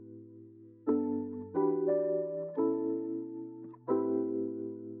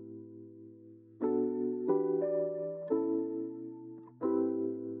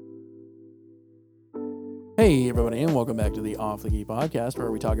Hey, everybody, and welcome back to the Off the Key podcast, where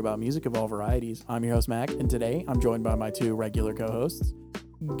we talk about music of all varieties. I'm your host, Mac, and today I'm joined by my two regular co-hosts,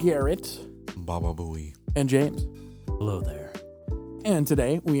 Garrett Baba Booey. and James. Hello there. And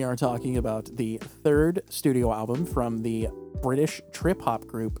today we are talking about the third studio album from the British trip-hop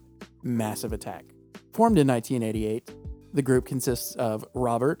group Massive Attack. Formed in 1988, the group consists of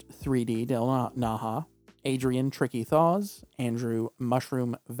Robert 3D Del Naha, Adrian Tricky Thaws, Andrew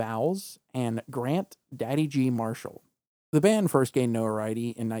Mushroom Vowels, and Grant Daddy G Marshall. The band first gained notoriety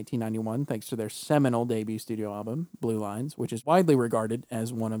in 1991 thanks to their seminal debut studio album, Blue Lines, which is widely regarded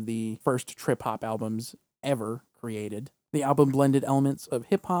as one of the first trip-hop albums ever created. The album blended elements of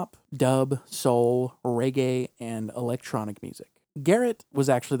hip-hop, dub, soul, reggae, and electronic music. Garrett was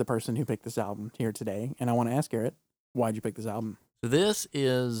actually the person who picked this album here today, and I want to ask Garrett, why'd you pick this album? So this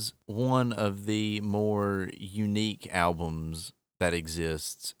is one of the more unique albums that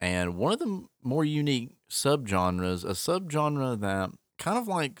exists, and one of the more unique subgenres, a subgenre that kind of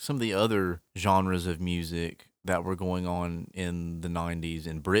like some of the other genres of music that were going on in the 90s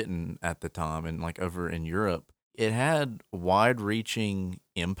in Britain at the time and like over in Europe. It had wide-reaching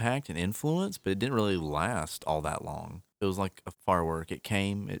impact and influence, but it didn't really last all that long. It was like a firework. It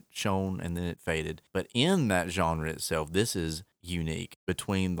came, it shone, and then it faded. But in that genre itself, this is unique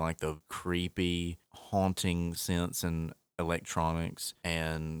between like the creepy, haunting synths and electronics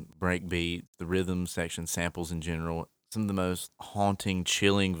and breakbeat, the rhythm section, samples in general. Some of the most haunting,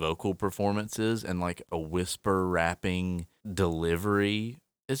 chilling vocal performances and like a whisper rapping delivery.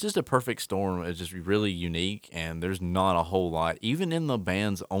 It's just a perfect storm. It's just really unique, and there's not a whole lot. Even in the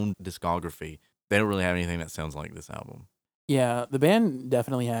band's own discography, they don't really have anything that sounds like this album. Yeah, the band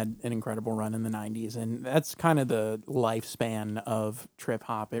definitely had an incredible run in the 90s, and that's kind of the lifespan of trip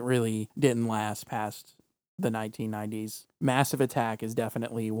hop. It really didn't last past the 1990s. Massive Attack is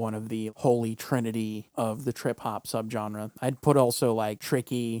definitely one of the holy trinity of the trip hop subgenre. I'd put also like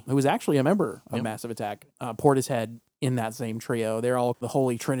Tricky, who was actually a member of Massive Attack, Portishead in that same trio. They're all the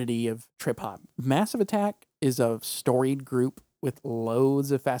holy trinity of trip hop. Massive Attack is a storied group with loads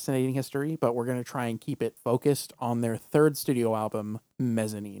of fascinating history, but we're going to try and keep it focused on their third studio album,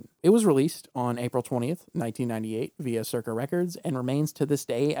 Mezzanine. It was released on April 20th, 1998 via Circa Records and remains to this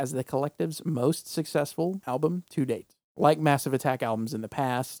day as the collective's most successful album to date. Like Massive Attack albums in the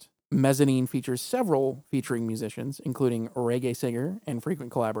past, Mezzanine features several featuring musicians, including reggae singer and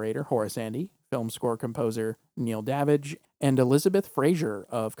frequent collaborator Horace Andy, film score composer Neil Davidge, and Elizabeth Fraser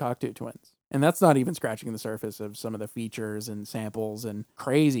of Cocteau Twins. And that's not even scratching the surface of some of the features and samples and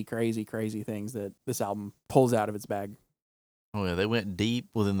crazy things that this album pulls out of its bag. Oh yeah, they went deep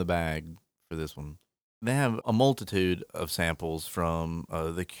within the bag for this one. They have a multitude of samples from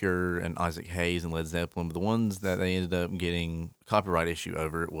The Cure and Isaac Hayes and Led Zeppelin, but the ones that they ended up getting a copyright issue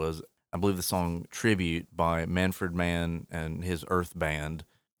over was, I believe, the song Tribute by Manfred Mann and his Earth Band.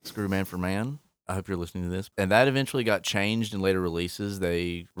 Screw Manfred Mann. I hope you're listening to this. And that eventually got changed in later releases.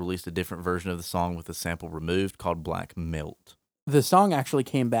 They released a different version of the song with the sample removed called Black Melt. The song actually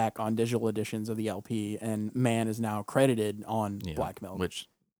came back on digital editions of the LP, and Mann is now credited on Black Melt. Which,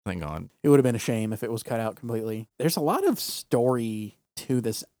 thank God. It would have been a shame if it was cut out completely. There's a lot of story to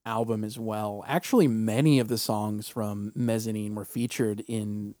this album as well. Actually, many of the songs from Mezzanine were featured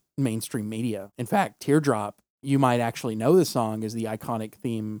in mainstream media. In fact, Teardrop, you might actually know the song, is the iconic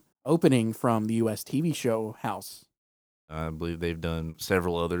theme opening from the U.S. TV show House. I believe they've done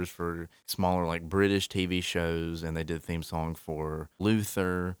several others for smaller, like British TV shows, and they did a theme song for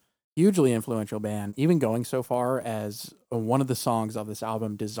Luther. Hugely influential band, even going so far as one of the songs of this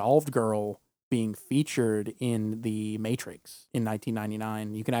album, Dissolved Girl, being featured in The Matrix in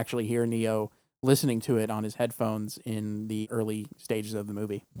 1999. You can actually hear Neo listening to it on his headphones in the early stages of the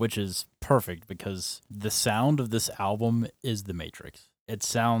movie. Which is perfect because the sound of this album is The Matrix. It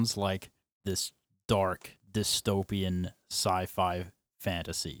sounds like this dark, dystopian sci-fi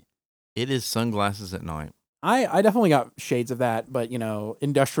fantasy. It is Sunglasses at Night. I definitely got shades of that, but,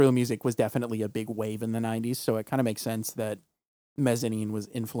 industrial music was definitely a big wave in the 90s, so it kind of makes sense that Mezzanine was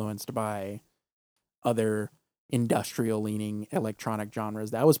influenced by other industrial-leaning electronic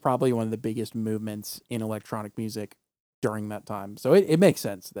genres. That was probably one of the biggest movements in electronic music during that time. So it makes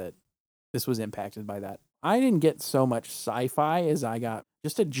sense that this was impacted by that. I didn't get so much sci-fi as I got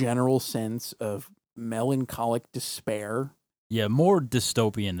just a general sense of melancholic despair. Yeah, more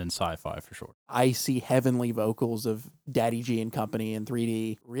dystopian than sci-fi for sure. Icy, heavenly vocals of Daddy G and Company and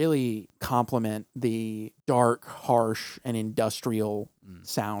 3D really complement the dark, harsh, and industrial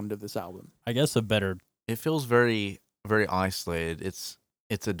sound of this album. I guess It feels very, very isolated.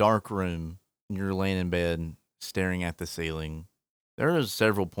 It's a dark room. You're laying in bed, staring at the ceiling. There are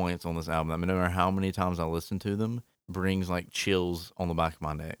several points on this album that no matter how many times I listen to them, brings like chills on the back of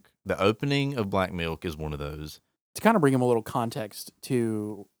my neck. The opening of Black Milk is one of those. To kind of bring him a little context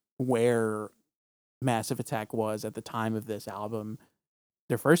to where Massive Attack was at the time of this album,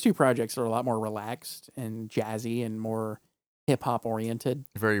 their first two projects are a lot more relaxed and jazzy and more hip hop oriented.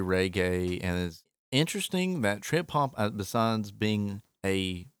 Very reggae, and it's interesting that trip hop, besides being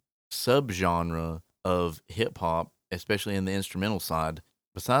a subgenre of hip hop, especially in the instrumental side,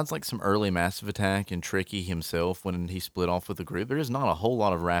 besides like some early Massive Attack and Tricky himself when he split off with the group, there is not a whole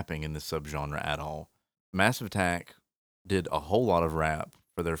lot of rapping in this subgenre at all. Massive Attack did a whole lot of rap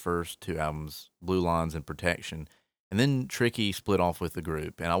for their first two albums, Blue Lines and Protection. And then Tricky split off with the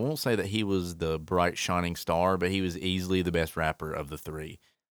group. And I won't say that he was the bright, shining star, but he was easily the best rapper of the three.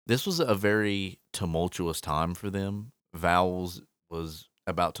 This was a very tumultuous time for them. Vowels was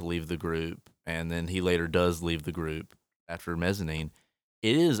about to leave the group, and then he later does leave the group after Mezzanine.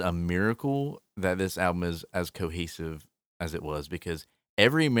 It is a miracle that this album is as cohesive as it was because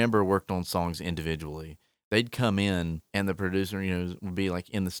every member worked on songs individually. They'd come in, and the producer, would be like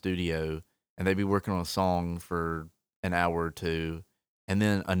in the studio, and they'd be working on a song for an hour or two, and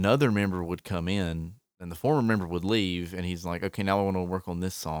then another member would come in, and the former member would leave, and he's like, okay, now I want to work on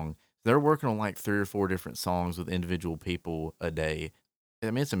this song. They're working on like 3 or 4 different songs with individual people a day. I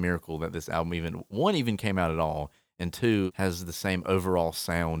mean, it's a miracle that this album even came out at all, and 2 has the same overall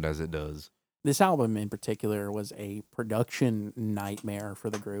sound as it does. This album in particular was a production nightmare for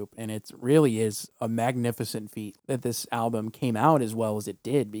the group, and it really is a magnificent feat that this album came out as well as it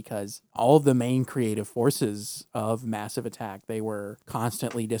did because all of the main creative forces of Massive Attack, they were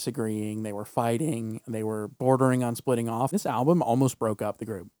constantly disagreeing, they were fighting, they were bordering on splitting off. This album almost broke up the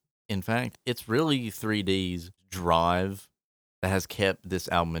group. In fact, it's really 3D's drive that has kept this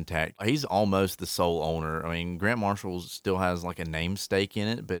album intact. He's almost the sole owner. I mean, Grant Marshall still has like a name stake in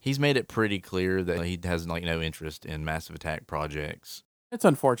it, but he's made it pretty clear that he has like no interest in Massive Attack projects. It's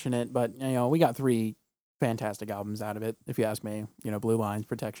unfortunate, but we got 3 fantastic albums out of it, if you ask me. Blue Lines,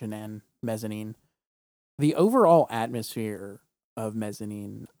 Protection, and Mezzanine. The overall atmosphere of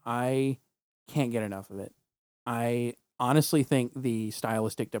Mezzanine, I can't get enough of it. I honestly think the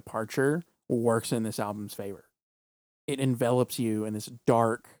stylistic departure works in this album's favor. It envelops you in this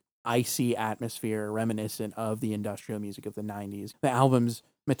dark, icy atmosphere reminiscent of the industrial music of the 90s. The album's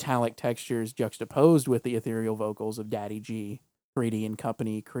metallic textures juxtaposed with the ethereal vocals of Daddy G, 3D and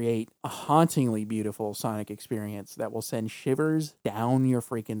Company create a hauntingly beautiful sonic experience that will send shivers down your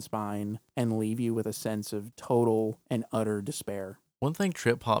freaking spine and leave you with a sense of total and utter despair. One thing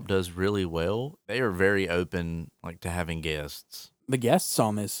trip hop does really well, they are very open to having guests. The guests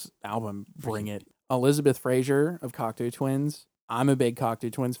on this album bring it. Elizabeth Fraser of Cocteau Twins. I'm a big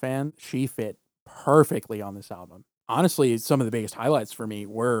Cocteau Twins fan. She fit perfectly on this album. Honestly, some of the biggest highlights for me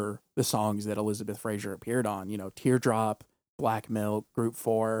were the songs that Elizabeth Fraser appeared on. Teardrop, Black Milk, Group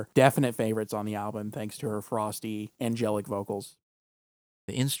 4. Definite favorites on the album thanks to her frosty, angelic vocals.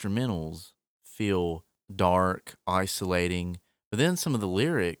 The instrumentals feel dark, isolating, but then some of the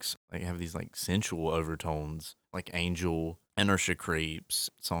lyrics have these sensual overtones, like Angel, Inertia Creeps,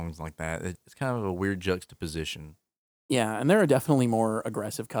 songs like that. It's kind of a weird juxtaposition. Yeah, and there are definitely more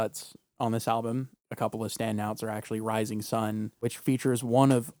aggressive cuts on this album. A couple of standouts are actually Rising Sun, which features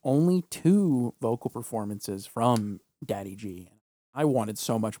one of only 2 vocal performances from Daddy G. I wanted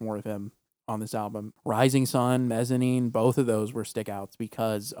so much more of him on this album. Rising Sun, Mezzanine, both of those were stickouts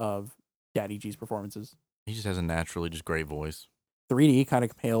because of Daddy G's performances. He just has a naturally just great voice. 3D kind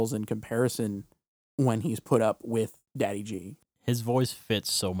of pales in comparison when he's put up with Daddy G. His voice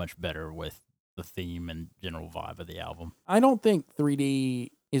fits so much better with the theme and general vibe of the album. I don't think 3D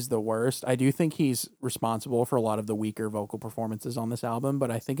is the worst. I do think he's responsible for a lot of the weaker vocal performances on this album,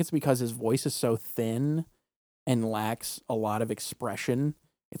 but I think it's because his voice is so thin and lacks a lot of expression.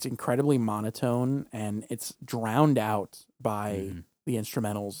 It's incredibly monotone, and it's drowned out by the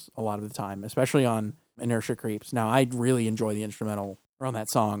instrumentals a lot of the time, especially on Inertia Creeps. Now, I really enjoy the instrumental on that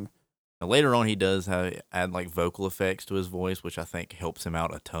song. Now, later on, he does add vocal effects to his voice, which I think helps him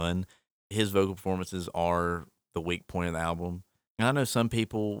out a ton. His vocal performances are the weak point of the album. And I know some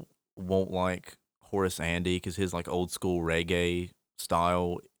people won't like Horace Andy because his old school reggae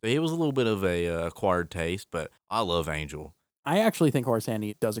style, it was a little bit of a acquired taste, but I love Angel. I actually think Horace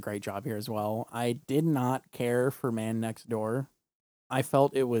Andy does a great job here as well. I did not care for Man Next Door. I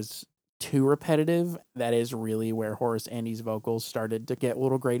felt it was too repetitive. That is really where Horace Andy's vocals started to get a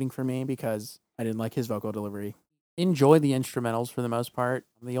little grating for me because I didn't like his vocal delivery. Enjoy the instrumentals for the most part.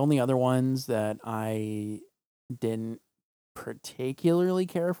 The only other ones that I didn't particularly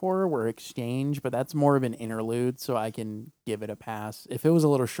care for were Exchange, but that's more of an interlude, so I can give it a pass. If it was a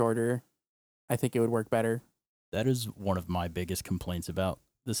little shorter, I think it would work better. That is one of my biggest complaints about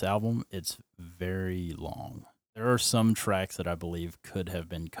this album. It's very long. There are some tracks that I believe could have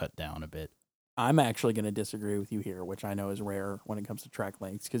been cut down a bit. I'm actually going to disagree with you here, which I know is rare when it comes to track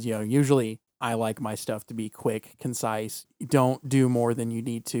lengths, because usually I like my stuff to be quick, concise. Don't do more than you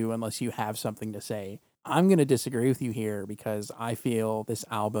need to unless you have something to say. I'm going to disagree with you here because I feel this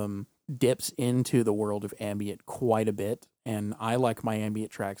album dips into the world of ambient quite a bit, and I like my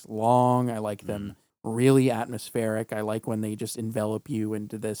ambient tracks long. I like them really atmospheric. I like when they just envelop you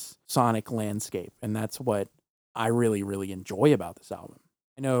into this sonic landscape, and that's what I really, really enjoy about this album.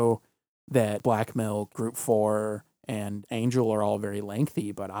 I know that Black Milk, Group 4, and Angel are all very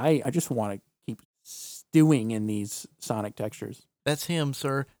lengthy, but I just want to keep stewing in these sonic textures. That's him,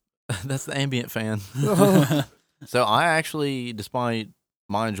 sir. That's the ambient fan. So I actually, despite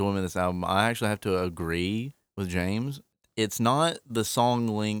my enjoyment of this album, I actually have to agree with James. It's not the song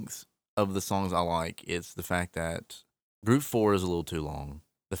length of the songs I like. It's the fact that Group 4 is a little too long.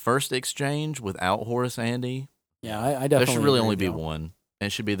 The first Exchange without Horace Andy, Yeah, I definitely. there should really agree only with be you. one. And it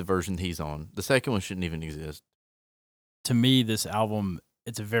should be the version he's on. The second one shouldn't even exist. To me, this album,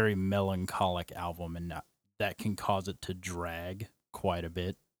 it's a very melancholic album, and that can cause it to drag quite a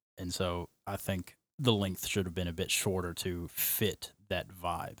bit. And so I think the length should have been a bit shorter to fit that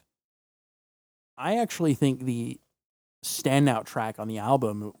vibe. I actually think the standout track on the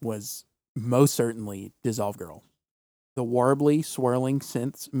album was most certainly Dissolve Girl. The warbly, swirling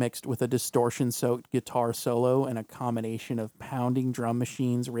synths mixed with a distortion-soaked guitar solo and a combination of pounding drum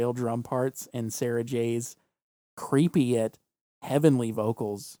machines, real drum parts, and Sarah J's creepy yet heavenly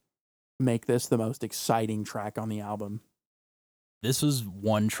vocals make this the most exciting track on the album. This was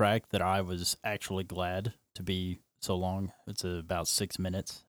one track that I was actually glad to be so long. It's about 6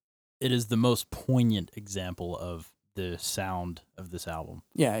 minutes. It is the most poignant example of the sound of this album.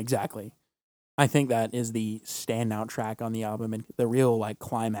 Yeah, exactly. I think that is the standout track on the album and the real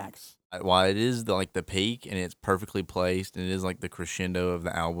climax. While it is the peak and it's perfectly placed and it is like the crescendo of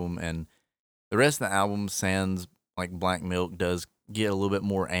the album, and the rest of the album sounds like Black Milk does get a little bit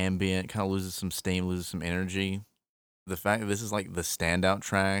more ambient, kind of loses some steam, loses some energy. The fact that this is like the standout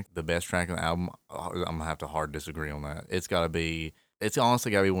track, the best track on the album, I'm gonna have to hard disagree on that. It's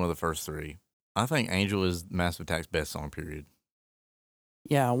honestly gotta be one of the first three. I think Angel is Massive Attack's best song, period.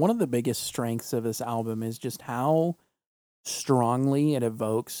 Yeah, one of the biggest strengths of this album is just how strongly it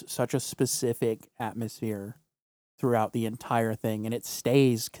evokes such a specific atmosphere throughout the entire thing, and it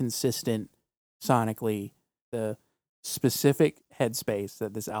stays consistent sonically. The specific headspace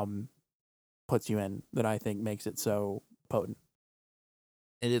that this album puts you in that I think makes it so potent.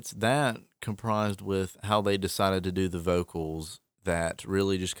 And it's that comprised with how they decided to do the vocals that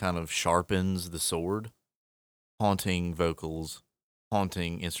really just kind of sharpens the sword. Haunting vocals,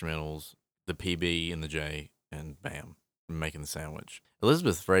 haunting instrumentals, the PB and the J, and bam, making the sandwich.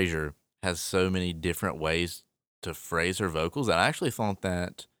 Elizabeth Fraser has so many different ways to phrase her vocals that I actually thought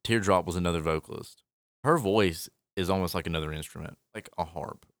that Teardrop was another vocalist. Her voice is almost like another instrument, like a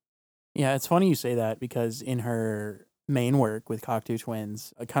harp. Yeah, it's funny you say that because in her main work with Cocteau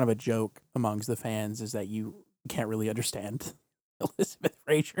Twins, a kind of a joke amongst the fans is that you can't really understand Elizabeth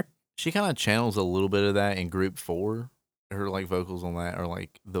Fraser. She kind of channels a little bit of that in Group 4. Her vocals on that are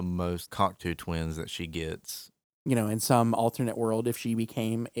like the most Cocteau Twins that she gets. In some alternate world, if she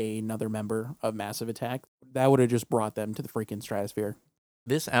became another member of Massive Attack, that would have just brought them to the freaking stratosphere.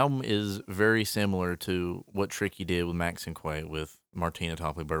 This album is very similar to what Tricky did with Max and Quay with Martina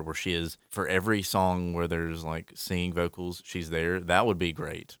Topley Bird, where she is, for every song where there's singing vocals, she's there. That would be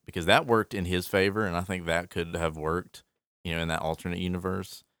great because that worked in his favor, and I think that could have worked, in that alternate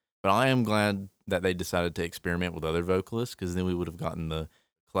universe. But I am glad that they decided to experiment with other vocalists, because then we would have gotten the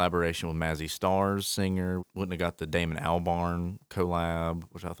collaboration with Mazzy Star's singer. Wouldn't have got the Damon Albarn collab,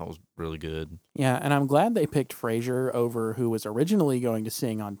 which I thought was really good. Yeah, and I'm glad they picked Fraser over who was originally going to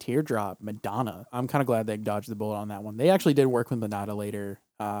sing on Teardrop, Madonna. I'm kind of glad they dodged the bullet on that one. They actually did work with Madonna later,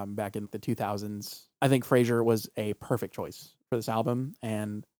 back in the 2000s. I think Fraser was a perfect choice for this album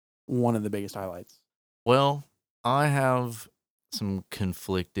and one of the biggest highlights. Well, I have some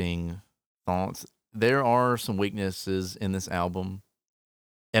conflicting thoughts. There are some weaknesses in this album.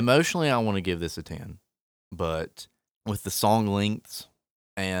 Emotionally, I want to give this a 10, but with the song lengths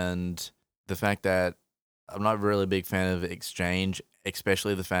and the fact that I'm not really a big fan of Exchange,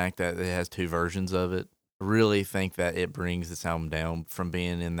 especially the fact that it has two versions of it, I really think that it brings this album down from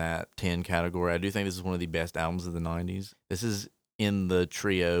being in that 10 category. I do think this is one of the best albums of the 90s. This is in the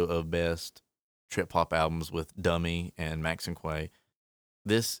trio of best trip hop albums with Dummy and Max and Quay.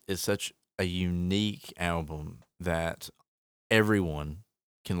 This is such a unique album that everyone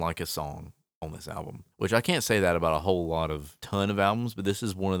can like a song on this album, which I can't say that about a whole lot of ton of albums, but this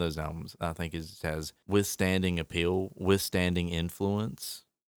is one of those albums I think has withstanding appeal, withstanding influence,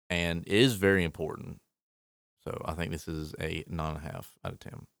 and it is very important. So I think this is a 9.5 out of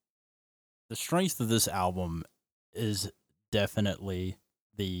 10. The strength of this album is definitely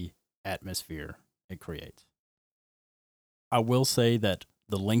the atmosphere it creates. I will say that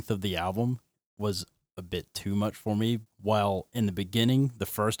the length of the album was a bit too much for me. While in the beginning, the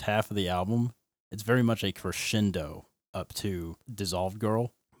first half of the album, it's very much a crescendo up to Dissolved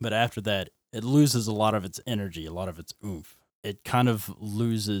Girl. But after that, it loses a lot of its energy, a lot of its oomph. It kind of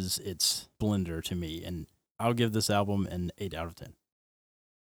loses its splendor to me, and I'll give this album an 8 out of 10.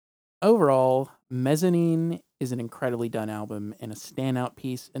 Overall, Mezzanine is an incredibly done album and a standout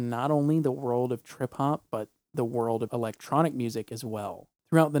piece in not only the world of trip hop, but the world of electronic music as well.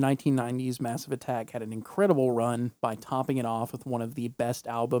 Throughout the 1990s, Massive Attack had an incredible run by topping it off with one of the best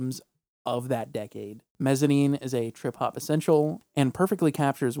albums of that decade. Mezzanine is a trip hop essential and perfectly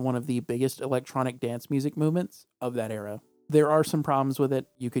captures one of the biggest electronic dance music movements of that era. There are some problems with it.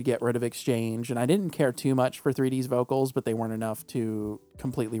 You could get rid of Exchange, and I didn't care too much for 3D's vocals, but they weren't enough to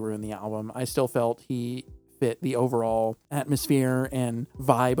completely ruin the album. I still felt he fit the overall atmosphere and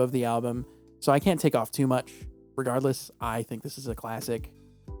vibe of the album, so I can't take off too much. Regardless, I think this is a classic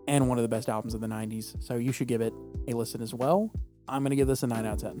and one of the best albums of the 90s, so you should give it a listen as well. I'm going to give this a 9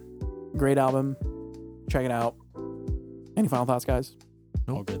 out of 10. Great album. Check it out. Any final thoughts, guys?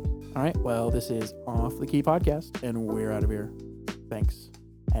 All good. All right. Well, this is Off the Key Podcast, and we're out of here. Thanks,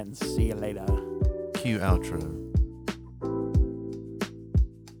 and see you later. Cue outro.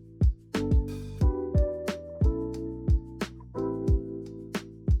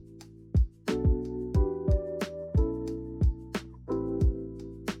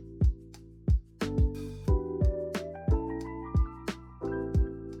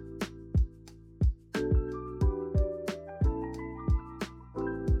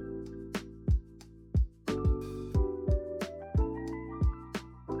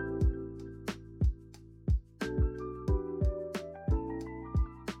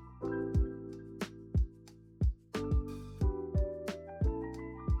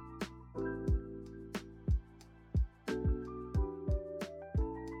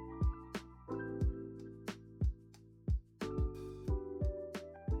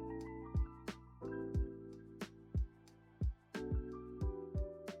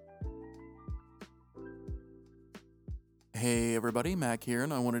 Hey everybody, Mac here,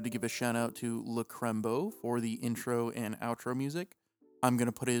 and I wanted to give a shout out to Le Crembo for the intro and outro music. I'm going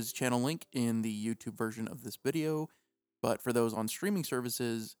to put his channel link in the YouTube version of this video, but for those on streaming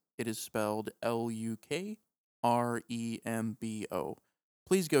services, it is spelled Lukrembo.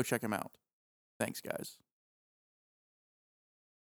 Please go check him out. Thanks, guys.